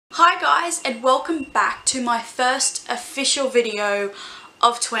Hi guys, and welcome back to my first official video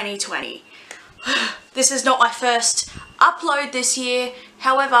of 2020. This is not my first upload this year,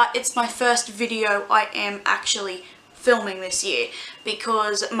 however it's my first video I am actually filming this year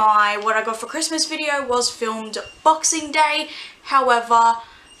because my what I got for Christmas video was filmed Boxing Day. However,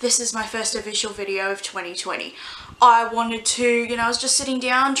 this is my first official video of 2020. I wanted to, I was just sitting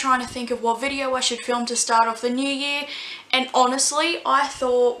down trying to think of what video I should film to start off the new year, and honestly I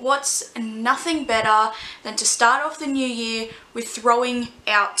thought what's nothing better than to start off the new year with throwing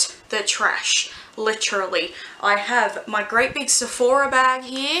out the trash. Literally, I have my great big Sephora bag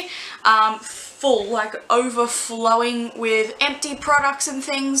here, full, like overflowing with empty products and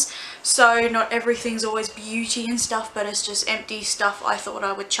things. So not everything's always beauty and stuff, but it's just empty stuff I thought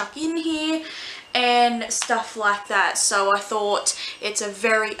I would chuck in here and stuff like that. So I thought it's a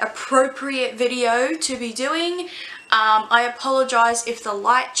very appropriate video to be doing. I apologize if the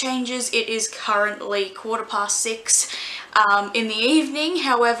light changes. It is currently 6:15 in the evening.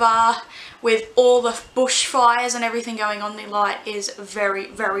 However, with all the bushfires and everything going on, the light is very,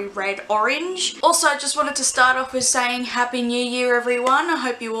 very red orange. Also, I just wanted to start off with saying Happy New Year, everyone. I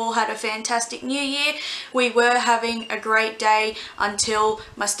hope you all had a fantastic New Year. We were having a great day until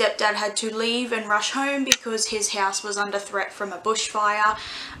my stepdad had to leave and rush home because his house was under threat from a bushfire.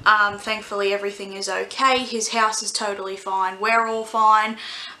 Thankfully, everything is okay. His house is totally fine. We're all fine.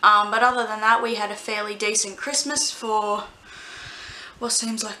 But other than that, we had a fairly decent Christmas for what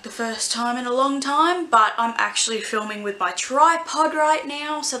seems like the first time in a long time, but I'm actually filming with my tripod right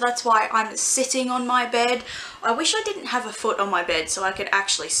now, so that's why I'm sitting on my bed. I wish I didn't have a foot on my bed so I could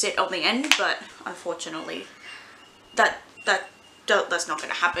actually sit on the end, but unfortunately that's not going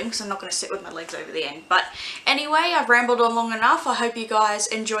to happen because I'm not going to sit with my legs over the end. But anyway, I've rambled on long enough. I hope you guys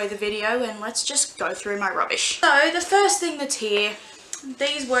enjoy the video, and let's just go through my rubbish. So the first thing that's here,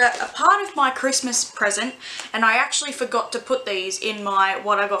 these were a part of my Christmas present, and I actually forgot to put these in my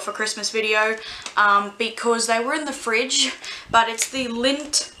what I got for Christmas video because they were in the fridge. But it's the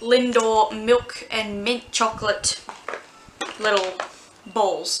Lindt Lindor milk and mint chocolate little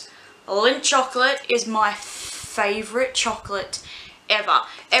balls. Lindt chocolate is my favourite chocolate ever.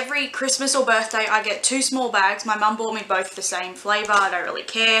 Every Christmas or birthday I get 2 small bags. My mum bought me both the same flavour, I don't really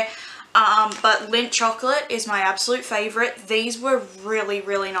care. But Lindt chocolate is my absolute favourite. These were really,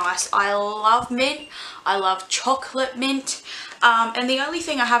 really nice. I love mint. I love chocolate mint. And the only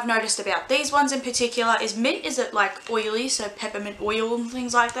thing I have noticed about these ones in particular is mint is like oily, so peppermint oil and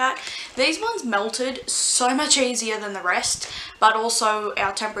things like that. These ones melted so much easier than the rest, but also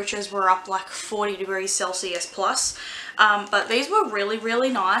our temperatures were up like 40 degrees Celsius plus. But these were really, really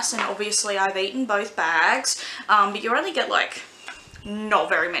nice, and obviously I've eaten both bags, but you only get like not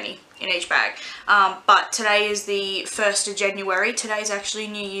very many in each bag. But today is the 1st of January. Today's actually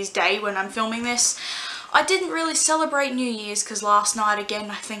New Year's Day when I'm filming this. I didn't really celebrate New Year's because last night, again,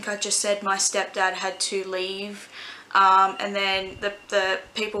 I think I just said my stepdad had to leave. And then the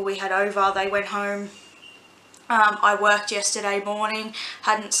people we had over, they went home. I worked yesterday morning,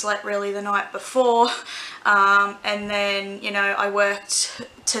 hadn't slept really the night before, and then, I worked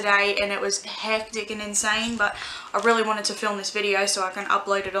today and it was hectic and insane, but I really wanted to film this video so I can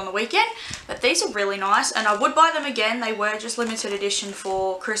upload it on the weekend. But these are really nice, and I would buy them again. They were just limited edition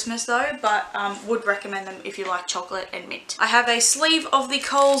for Christmas though, but would recommend them if you like chocolate and mint. I have a sleeve of the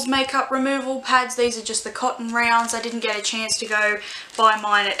Kohl's makeup removal pads. These are just the cotton rounds. I didn't get a chance to go buy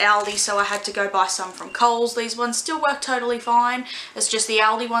mine at Aldi, so I had to go buy some from Kohl's. These ones still work totally fine. It's just the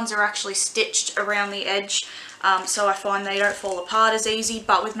Aldi ones are actually stitched around the edge. So I find they don't fall apart as easy.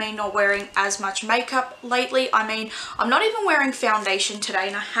 But with me not wearing as much makeup lately, I mean, I'm not even wearing foundation today,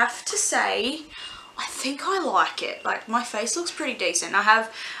 and I have to say, I think I like it. Like, my face looks pretty decent. I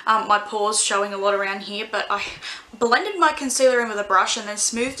have my pores showing a lot around here, but I blended my concealer in with a brush and then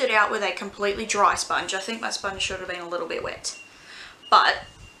smoothed it out with a completely dry sponge. I think my sponge should have been a little bit wet, but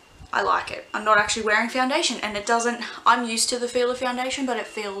I like it. I'm not actually wearing foundation, and it doesn't, I'm used to the feel of foundation, but it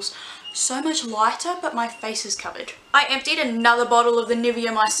feels so much lighter, but my face is covered. I emptied another bottle of the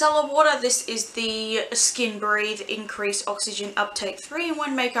Nivea Micellar water. This is the Skin Breathe Increase Oxygen Uptake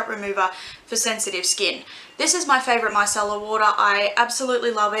 3-in-1 makeup remover for sensitive skin. This is my favourite micellar water. I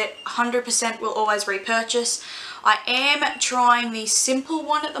absolutely love it. 100% will always repurchase. I am trying the simple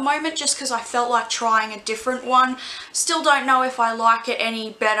one at the moment just because I felt like trying a different one. Still don't know if I like it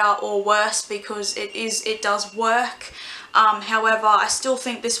any better or worse because it does work. However, I still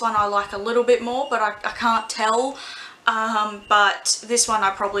think this one I like a little bit more, but I can't tell But this one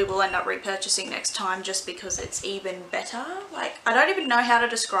I probably will end up repurchasing next time just because it's even better. Like, I don't even know how to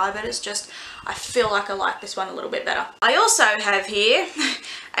describe it. It's just, I feel like I like this one a little bit better. I also have here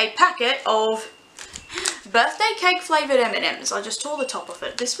a packet of birthday cake flavoured M&Ms. I just tore the top of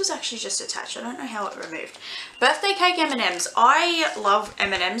it. This was actually just attached. I don't know how it removed. Birthday cake M&Ms. I love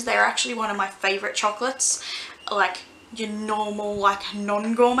M&Ms. They're actually one of my favourite chocolates. Like your normal, like,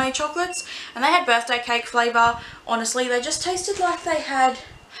 non-gourmet chocolates. And they had birthday cake flavour. Honestly, they just tasted like they had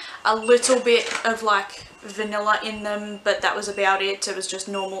a little bit of, like, vanilla in them, but that was about it. It was just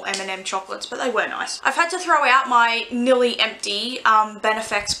normal M&M chocolates, but they were nice. I've had to throw out my nearly empty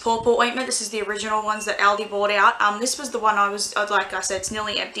Benefex pawpaw ointment. This is the original ones that Aldi bought out. This was the one like I said, it's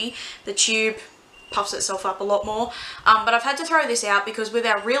nearly empty. The tube puffs itself up a lot more, but I've had to throw this out because with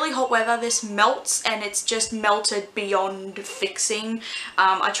our really hot weather this melts, and it's just melted beyond fixing.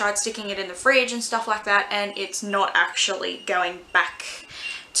 I tried sticking it in the fridge and stuff like that, and it's not actually going back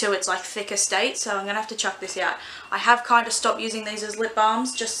to its like thicker state, so I'm gonna have to chuck this out. I have kind of stopped using these as lip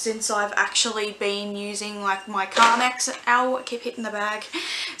balms just since I've actually been using like my Carmex. Ow, I keep hitting the bag.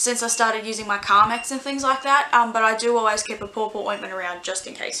 Since I started using my Carmex and things like that, but I do always keep a pawpaw ointment around just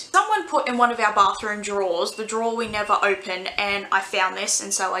in case. Someone put in one of our bathroom drawers, the drawer we never open, and I found this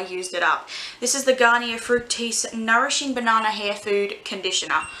and so I used it up. This is the Garnier Fructis Nourishing Banana Hair Food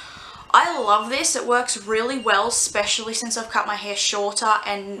Conditioner. I love this. It works really well, especially since I've cut my hair shorter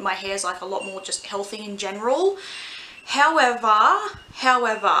and my hair's like a lot more just healthy in general. However,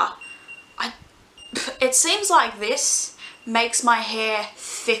 it seems like this makes my hair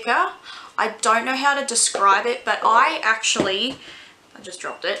thicker. I don't know how to describe it, but I just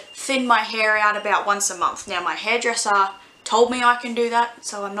dropped it, thin my hair out about once a month. Now my hairdresser told me I can do that,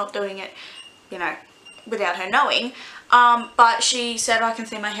 so I'm not doing it, you know, without her knowing. But she said I can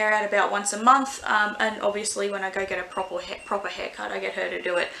thin my hair out about once a month, and obviously when I go get a proper haircut, I get her to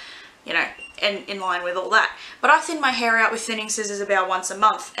do it, you know, in line with all that. But I thin my hair out with thinning scissors about once a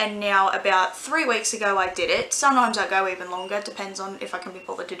month, and now about 3 weeks ago I did it. Sometimes I go even longer, depends on if I can be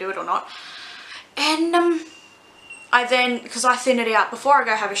bothered to do it or not. And I then, because I thin it out before I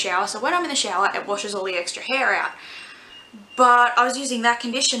go have a shower, so when I'm in the shower it washes all the extra hair out. But I was using that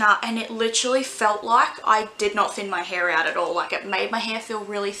conditioner and it literally felt like I did not thin my hair out at all. Like, it made my hair feel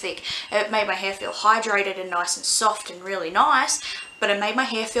really thick. It made my hair feel hydrated and nice and soft and really nice. But it made my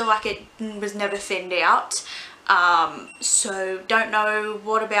hair feel like it was never thinned out. So don't know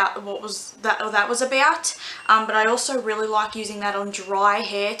what that was about. But I also really like using that on dry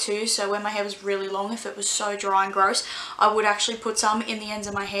hair too. So when my hair was really long, if it was so dry and gross, I would actually put some in the ends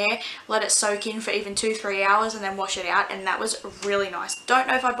of my hair, let it soak in for even 2-3 hours and then wash it out, and that was really nice. Don't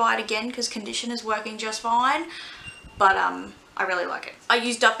know if I'd buy it again because conditioner's working just fine, but I really like it. I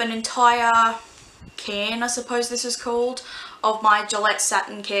used up an entire can, I suppose this is called, of my Gillette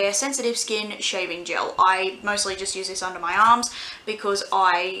Satin Care Sensitive Skin Shaving Gel. I mostly just use this under my arms because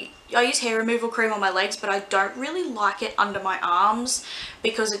I use hair removal cream on my legs, but I don't really like it under my arms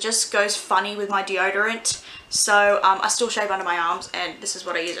because it just goes funny with my deodorant. So I still shave under my arms, and this is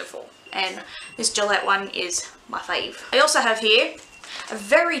what I use it for. And this Gillette one is my fave. I also have here a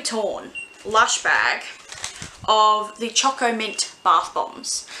very torn Lush bag of the Choco Mint bath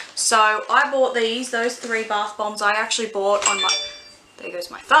bombs. So I bought those 3 bath bombs I actually bought on my, there goes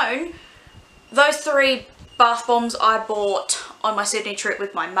my phone. Those 3 bath bombs I bought on my Sydney trip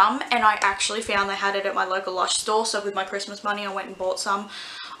with my mum, and I actually found they had it at my local Lush store, so with my Christmas money I went and bought some.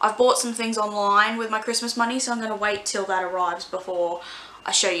 I've bought some things online with my Christmas money, so I'm going to wait till that arrives before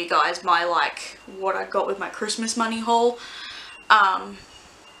I show you guys my, like, what I got with my Christmas money haul.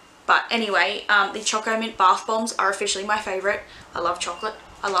 But anyway, the Choco Mint bath bombs are officially my favourite. I love chocolate.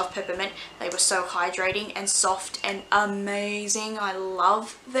 I love peppermint. They were so hydrating and soft and amazing. I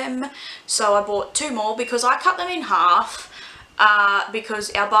love them. So I bought 2 more because I cut them in half because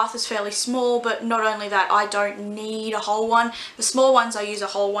our bath is fairly small, but not only that, I don't need a whole one. The small ones I use a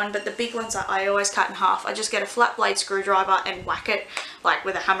whole one, but the big ones I always cut in half. I just get a flat blade screwdriver and whack it like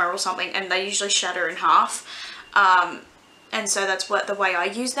with a hammer or something, and they usually shatter in half. And so that's the way I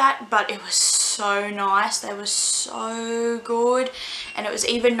use that, but it was so nice. They were so good, and it was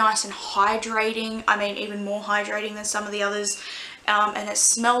even nice and hydrating. I mean, even more hydrating than some of the others. And it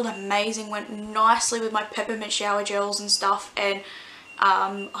smelled amazing, went nicely with my peppermint shower gels and stuff, and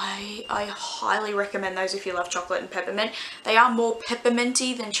I highly recommend those if you love chocolate and peppermint. They are more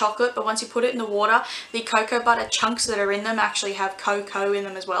pepperminty than chocolate, but once you put it in the water, the cocoa butter chunks that are in them actually have cocoa in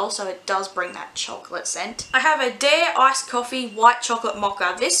them as well, so it does bring that chocolate scent. I have a Dare Iced Coffee White Chocolate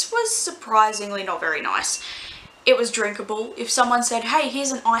Mocha. This was surprisingly not very nice. it was drinkable. If someone said, hey,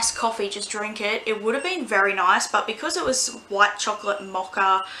 here's an iced coffee, just drink it, it would have been very nice, but because it was white chocolate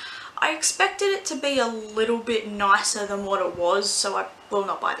mocha, I expected it to be a little bit nicer than what it was, so I will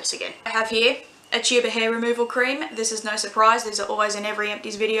not buy this again. I have here a Chiba hair removal cream. This is no surprise, these are always in every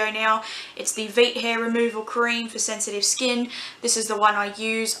Empties video now. It's the Veet hair removal cream for sensitive skin. This is the one I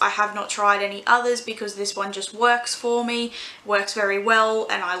use. I have not tried any others because this one just works for me, works very well,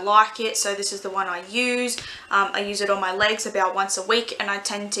 and I like it, so this is the one I use. I use it on my legs about once a week, and I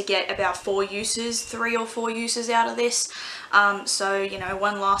tend to get about 3 or 4 uses out of this. So, you know,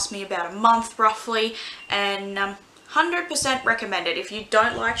 one lasts me about a month roughly, and 100% recommended. If you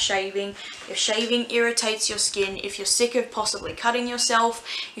don't like shaving, if shaving irritates your skin, if you're sick of possibly cutting yourself,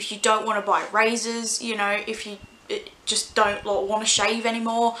 if you don't want to buy razors, you know, if you just don't want to shave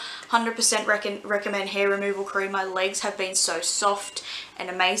anymore, 100% recommend hair removal cream. My legs have been so soft and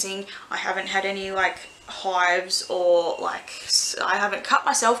amazing. I haven't had any like hives, or like I haven't cut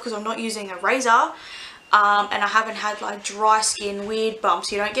myself because I'm not using a razor. And I haven't had like dry skin, weird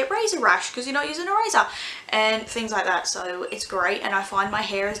bumps. You don't get razor rash because you're not using a razor, and things like that. So it's great, and I find my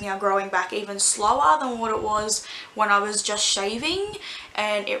hair is now growing back even slower than what it was when I was just shaving,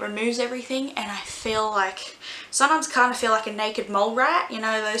 and it removes everything, and I feel like, sometimes kind of feel like a naked mole rat, you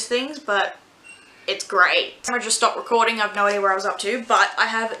know, those things, but it's great. I just stopped recording, I have no idea where I was up to, but I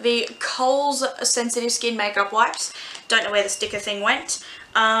have the Kohl's Sensitive Skin Makeup Wipes. Don't know where the sticker thing went.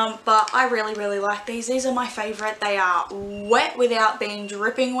 But I really like these. These are my favourite. They are wet without being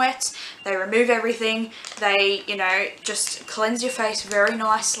dripping wet. They remove everything. They, you know, just cleanse your face very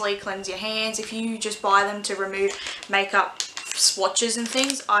nicely, cleanse your hands. If you just buy them to remove makeup swatches and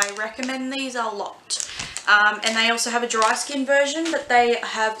things, I recommend these a lot. And they also have a dry skin version, but they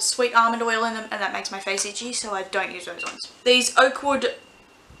have sweet almond oil in them, and that makes my face itchy, so I don't use those ones. These Oakwood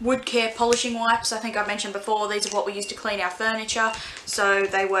Wood Care polishing wipes, I think I mentioned before, these are what we use to clean our furniture, so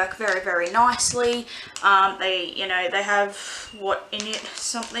they work very nicely. They, you know, they have what in it,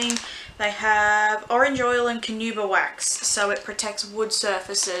 something, they have orange oil and carnauba wax, so it protects wood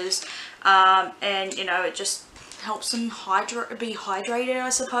surfaces, and you know, it just helps them be hydrated, I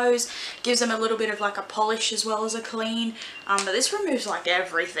suppose. Gives them a little bit of like a polish as well as a clean, but this removes like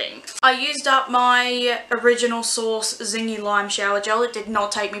everything. I used up my original Source Zingy Lime Shower Gel. It did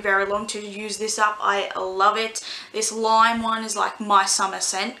not take me very long to use this up. I love it. This lime one is like my summer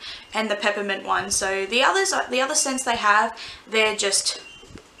scent, and the peppermint one. So the other scents they have, they're just,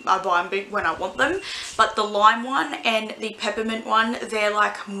 I buy them when I want them, but the lime one and the peppermint one, they're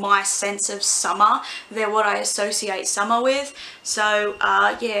like my sense of summer. They're what I associate summer with. So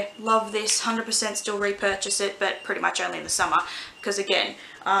yeah, love this. 100% still repurchase it, but pretty much only in the summer, because again,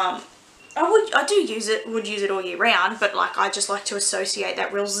 would use it all year round, but like I just like to associate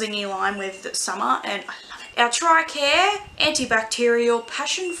that real zingy lime with the summer, and I love it. Our Tricare antibacterial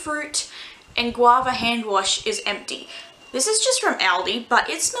passion fruit and guava hand wash is empty. This is just from Aldi, but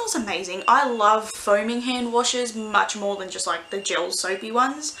it smells amazing. I love foaming hand washes much more than just like the gel soapy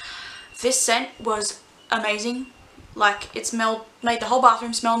ones. This scent was amazing. Like, it made the whole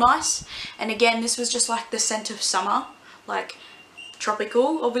bathroom smell nice. And again, this was just like the scent of summer, like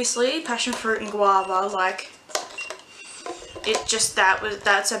tropical, obviously, passion fruit and guava. Like, it just,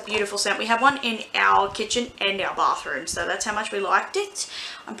 that's a beautiful scent. We have one in our kitchen and our bathroom, so that's how much we liked it.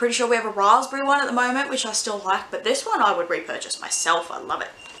 I'm pretty sure we have a raspberry one at the moment, which I still like, but this one I would repurchase myself. I love it.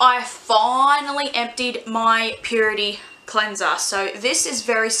 I finally emptied my Purity cleanser. So this is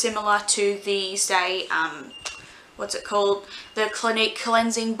very similar to the, say, what's it called? The Clinique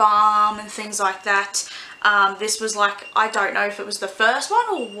cleansing balm and things like that. This was like, I don't know if it was the first one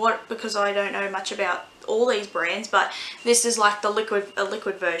or what, because I don't know much about all these brands, but this is like the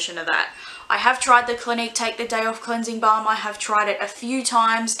liquid version of that. I have tried the Clinique Take the Day Off cleansing balm. I have tried it a few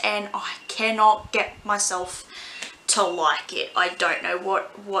times, and I cannot get myself to like it. I don't know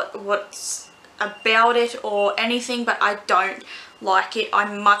what's about it or anything, but I don't like it. I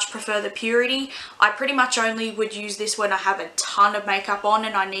much prefer the Purity. I pretty much only would use this when I have a ton of makeup on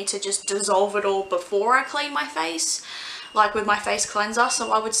and I need to just dissolve it all before I clean my face, like with my face cleanser.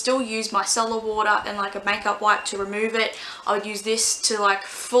 So I would still use micellar water and like a makeup wipe to remove it. I would use this to like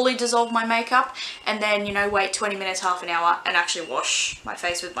fully dissolve my makeup, and then, you know, wait 20 minutes, half an hour, and actually wash my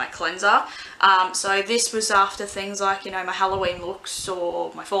face with my cleanser. So this was after things like, you know, my Halloween looks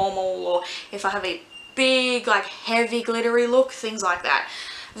or my formal, or if I have a big like heavy glittery look, things like that.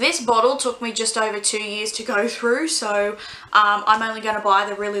 This bottle took me just over 2 years to go through, so I'm only going to buy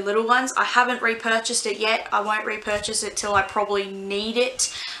the really little ones. I haven't repurchased it yet. I won't repurchase it till I probably need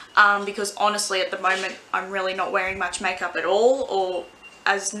it, because honestly at the moment I'm really not wearing much makeup at all, or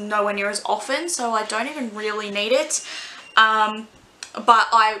as nowhere near as often, so I don't even really need it. But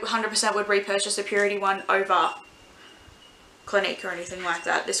I 100% would repurchase the Purity one over Clinique or anything like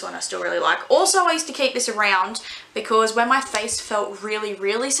that. This one I still really like. Also, I used to keep this around because when my face felt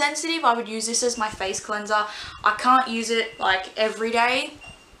really sensitive, I would use this as my face cleanser. I can't use it like every day.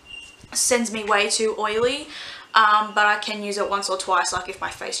 It sends me way too oily. But I can use it once or twice, like if my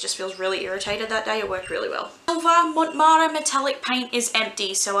face just feels really irritated that day. It worked really well. Silver Montmartre metallic paint is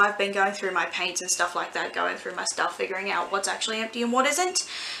empty, so I've been going through my paints and stuff like that, going through my stuff, figuring out what's actually empty and what isn't.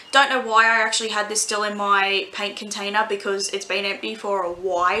 Don't know why I actually had this still in my paint container, because it's been empty for a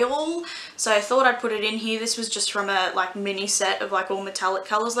while, so I thought I'd put it in here. This was just from a like mini set of like all metallic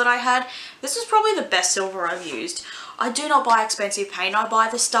colours that I had. This is probably the best silver I've used. I do not buy expensive paint. I buy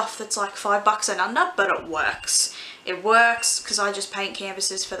the stuff that's like $5 and under, but it works. It works because I just paint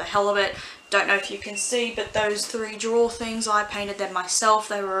canvases for the hell of it. Don't know if you can see, but those 3 drawer things, I painted them myself.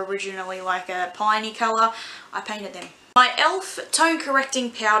 They were originally like a piney colour. I painted them. My e.l.f. tone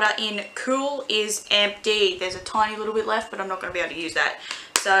correcting powder in Cool is empty. There's a tiny little bit left, but I'm not going to be able to use that.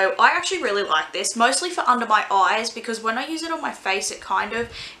 So I actually really like this, mostly for under my eyes, because when I use it on my face, it kind of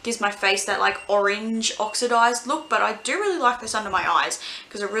gives my face that like orange oxidized look. But I do really like this under my eyes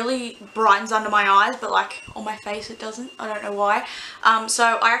because it really brightens under my eyes, but like on my face it doesn't. I don't know why. So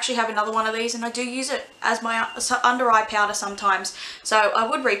I actually have another one of these, and I do use it as my under eye powder sometimes. So I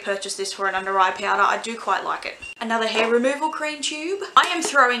would repurchase this for an under eye powder. I do quite like it. Another hair removal cream tube. I am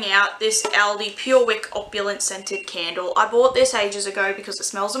throwing out this Aldi Pure Wick Opulent Scented Candle. I bought this ages ago because it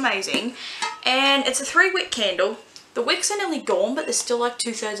smells amazing, and it's a 3-wick candle. The wicks are nearly gone, but there's still like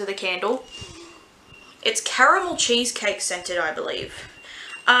 2/3 of the candle. It's caramel cheesecake scented, I believe.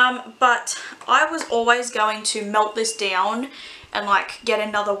 But I was always going to melt this down and like get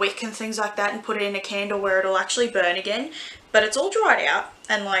another wick and things like that and put it in a candle where it'll actually burn again, but it's all dried out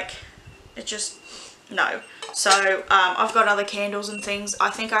and like it just no. So I've got other candles and things. I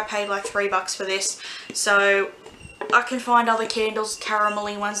think I paid like $3 for this, so I can find other candles,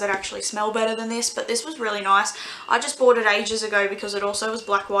 caramelly ones that actually smell better than this, but this was really nice. I just bought it ages ago because it also was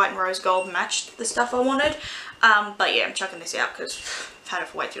black, white and rose gold, matched the stuff I wanted. But yeah, I'm chucking this out because I've had it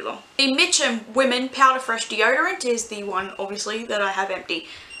for way too long. The Mitchum Women Powder Fresh Deodorant is the one, obviously, that I have empty.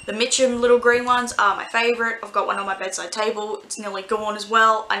 The Mitchum little green ones are my favourite. I've got one on my bedside table. It's nearly gone as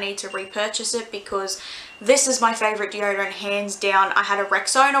well. I need to repurchase it because this is my favourite deodorant, hands down. I had a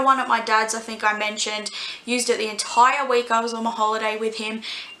Rexona one at my dad's, I think I mentioned. Used it the entire week I was on my holiday with him,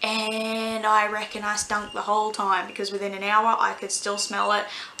 and I reckon I stunk the whole time because within an hour I could still smell it.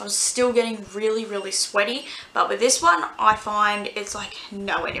 I was still getting really sweaty, but with this one I find it's like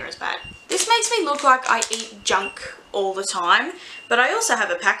nowhere near as bad. This makes me look like I eat junk all the time, but I also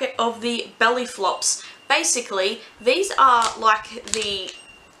have a packet of the Belly Flops. Basically, these are like the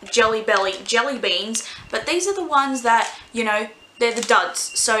Jelly Belly jelly beans, but these are the ones that, you know, they're the duds.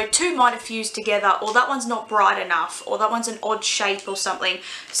 So 2 might have fused together, or that one's not bright enough, or that one's an odd shape or something.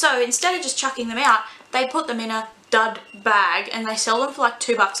 So instead of just chucking them out, they put them in a dud bag and they sell them for like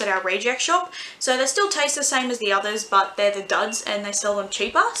 $2 at our reject shop. So they still taste the same as the others, but they're the duds and they sell them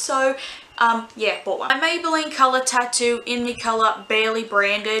cheaper. So yeah, bought one. My Maybelline Colour Tattoo in the colour Barely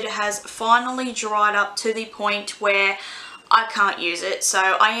Branded has finally dried up to the point where I can't use it, so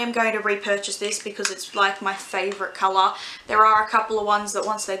I am going to repurchase this because it's like my favourite colour. There are a couple of ones that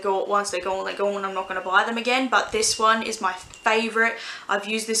once they're gone, I'm not going to buy them again, but this one is my favourite. I've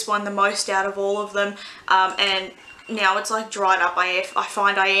used this one the most out of all of them, and now it's like dried up. I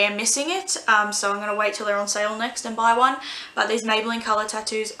find I am missing it, so I'm going to wait till they're on sale next and buy one. But these Maybelline Colour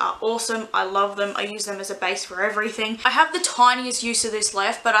Tattoos are awesome. I love them. I use them as a base for everything. I have the tiniest use of this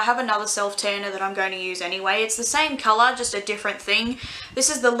left, but I have another self-tanner that I'm going to use anyway. It's the same colour, just a different thing. This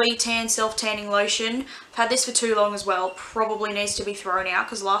is the Lee Tan Self-Tanning Lotion. I've had this for too long as well. Probably needs to be thrown out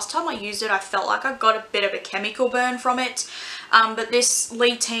because last time I used it I felt like I got a bit of a chemical burn from it. But this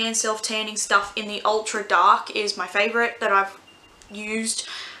Lee Tan Self-Tanning stuff in the Ultra Dark is my favourite that I've used.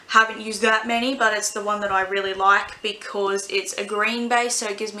 Haven't used that many, but it's the one that I really like because it's a green base, so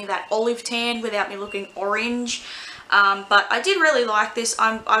it gives me that olive tan without me looking orange. But I did really like this.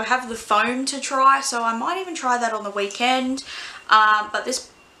 I have the foam to try, so I might even try that on the weekend. But this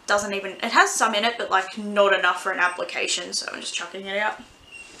doesn't even, it has some in it, but like not enough for an application, so I'm just chucking it out.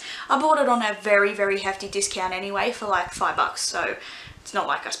 I bought it on a very hefty discount anyway for like $5, so It's not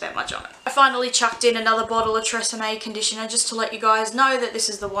like I spent much on it. I finally chucked in another bottle of Tresemme conditioner just to let you guys know that this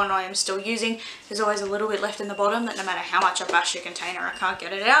is the one I am still using. There's always a little bit left in the bottom that no matter how much I bash the container, I can't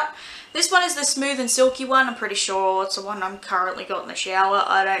get it out. This one is the smooth and silky one. I'm pretty sure it's the one I'm currently got in the shower.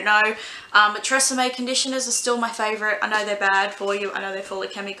 I don't know. But Tresemme conditioners are still my favourite. I know they're bad for you. I know they're full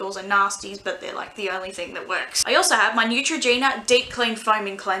of chemicals and nasties, but they're like the only thing that works. I also have my Neutrogena Deep Clean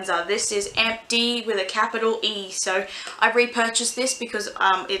Foaming Cleanser. This is Empty with a capital E. So I repurchased this because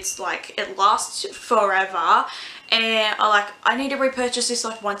it's like, it lasts forever. And I need to repurchase this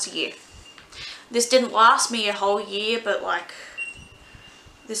like once a year. This didn't last me a whole year, but like,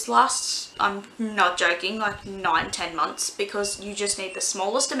 this lasts, I'm not joking, like 9-10 months, because you just need the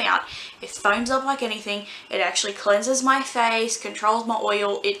smallest amount. It foams up like anything. It actually cleanses my face, controls my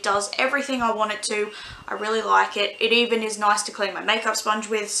oil. It does everything I want it to. I really like it. It even is nice to clean my makeup sponge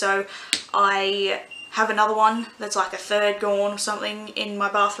with, so I have another one that's like a third gone or something in my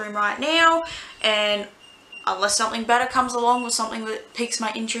bathroom right now, and unless something better comes along or something that piques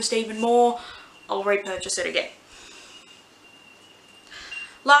my interest even more, I'll repurchase it again.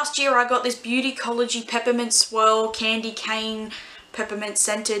 Last year I got this Beautycology Peppermint Swirl Candy Cane Peppermint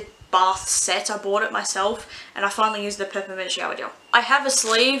Scented Bath Set. I bought it myself and I finally used the peppermint shower gel. I have a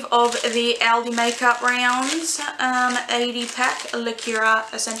sleeve of the Aldi Makeup Rounds 80 pack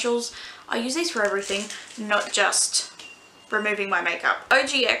Lacura Essentials. I use these for everything, not just removing my makeup.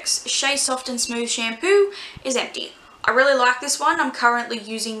 OGX Shea Soft and Smooth Shampoo is empty. I really like this one. I'm currently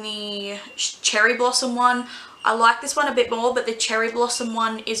using the Cherry Blossom one. I like this one a bit more, but the Cherry Blossom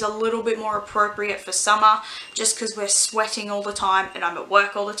one is a little bit more appropriate for summer, just because we're sweating all the time and I'm at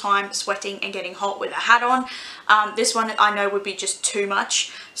work all the time, sweating and getting hot with a hat on. This one I know would be just too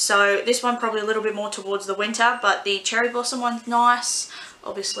much, so this one probably a little bit more towards the winter, but the Cherry Blossom one's nice.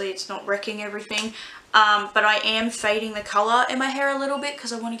 Obviously it's not wrecking everything, but I am fading the colour in my hair a little bit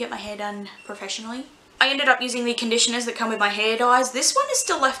because I want to get my hair done professionally. I ended up using the conditioners that come with my hair dyes. This one is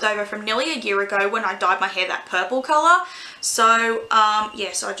still left over from nearly a year ago when I dyed my hair that purple colour. So,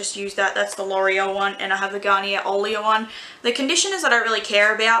 yes, I just used that. That's the L'Oreal one, and I have the Garnier Olia one. The conditioners I don't really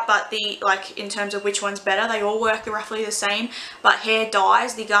care about, but in terms of which one's better, they all work roughly the same. But hair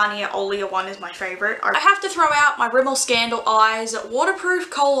dyes, the Garnier Olia one is my favourite. I have to throw out my Rimmel Scandal Eyes Waterproof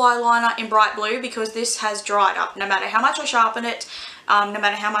Kohl Eyeliner in bright blue because this has dried up. No matter how much I sharpen it, no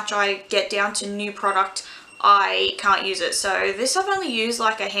matter how much I get down to new product, I can't use it. So this I've only used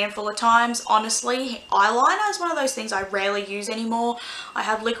like a handful of times. Honestly, eyeliner is one of those things I rarely use anymore. I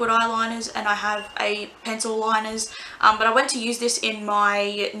have liquid eyeliners and I have a pencil liners, but I went to use this in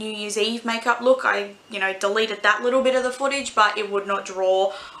my New Year's Eve makeup look. I, deleted that little bit of the footage, but it would not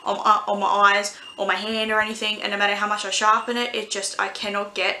draw on my eyes or my hand or anything, and no matter how much I sharpen it, I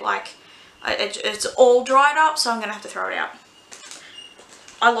cannot get, it's all dried up, so I'm gonna have to throw it out.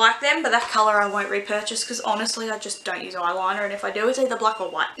 I like them, but that colour I won't repurchase because honestly I just don't use eyeliner, and if I do it's either black or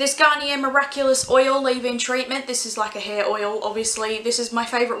white. This Garnier Miraculous Oil Leave-In Treatment, this is like a hair oil obviously. This is my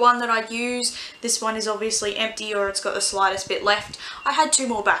favourite one that I'd use. This one is obviously empty, or it's got the slightest bit left. I had 2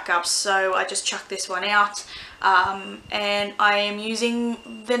 more backups, so I just chucked this one out. And I am using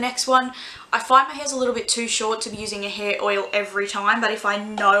the next one. I find my hair's a little bit too short to be using a hair oil every time, but if I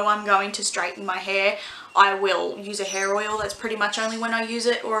know I'm going to straighten my hair, I will use a hair oil. That's pretty much only when I use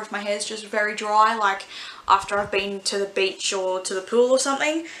it, or if my hair's just very dry, like after I've been to the beach or to the pool or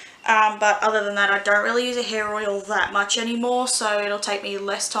something. But other than that, I don't really use a hair oil that much anymore, so it'll take me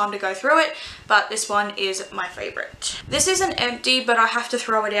less time to go through it, but this one is my favourite. This isn't empty, but I have to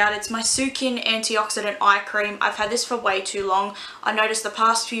throw it out. It's my Sukin Antioxidant Eye Cream. I've had this for way too long. I noticed the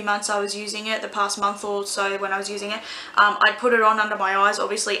past few months I was using it, the past month or so when I was using it, I'd put it on under my eyes,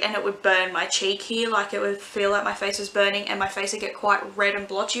 obviously, and it would burn my cheek here, like it would feel like my face was burning, and my face would get quite red and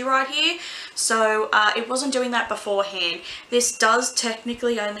blotchy right here, so it wasn't doing that beforehand. This does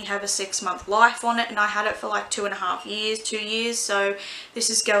technically only have a 6-month life on it, and I had it for like 2.5 years, 2 years, so this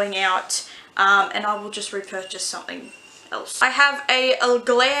is going out, and I will just repurchase something else. I have a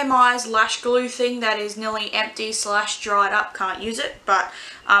Glam Eyes lash glue thing that is nearly empty / dried up, can't use it, but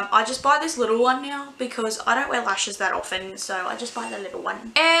I just buy this little one now because I don't wear lashes that often, so I just buy the little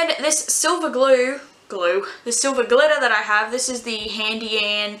one. And this silver the silver glitter that I have, this is the Handy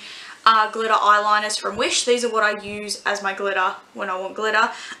Ann glitter eyeliners from Wish. These are what I use as my glitter when I want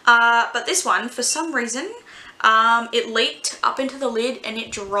glitter, but this one, for some reason, it leaked up into the lid and it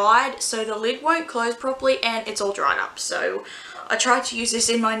dried, so the lid won't close properly and it's all dried up. So I tried to use this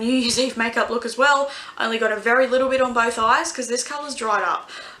in my New Year's Eve makeup look as well. I only got a very little bit on both eyes because this colour's dried up.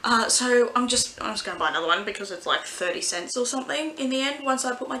 So I'm just going to buy another one because it's like 30 cents or something in the end once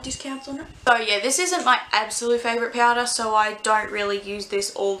I put my discounts on it. So yeah, this isn't my absolute favourite powder, so I don't really use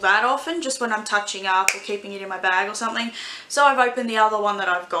this all that often, just when I'm touching up or keeping it in my bag or something. So I've opened the other one that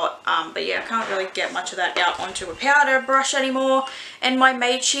I've got, but yeah, I can't really get much of that out onto a powder brush anymore. And my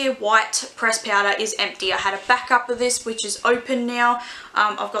Made Sheer white pressed powder is empty. I had a backup of this, which is open now.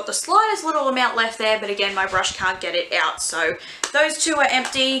 I've got the slightest little amount left there, but again, my brush can't get it out. So those two are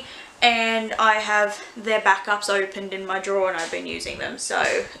empty, and I have their backups opened in my drawer and I've been using them.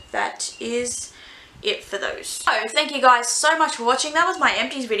 So that is it for those. So thank you guys so much for watching. That was my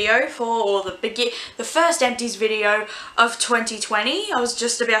empties video for the first empties video of 2020. I was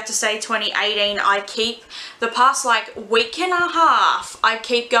just about to say 2018. I keep the past like week and a half I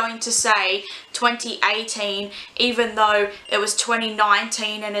keep going to say 2018 even though it was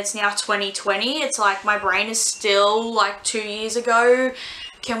 2019 and it's now 2020. It's like my brain is still like 2 years ago.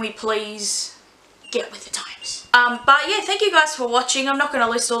 Can we please get with the times? But yeah, thank you guys for watching. I'm not going to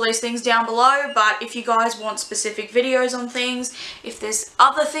list all these things down below, but if you guys want specific videos on things, if there's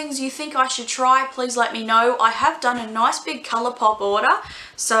other things you think I should try, please let me know. I have done a nice big ColourPop order,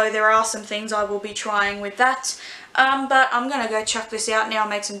 so there are some things I will be trying with that. But I'm going to go chuck this out now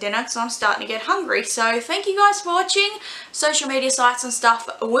and make some dinner because I'm starting to get hungry. So thank you guys for watching. Social media sites and stuff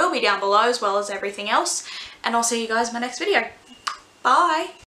will be down below as well as everything else. And I'll see you guys in my next video. Bye!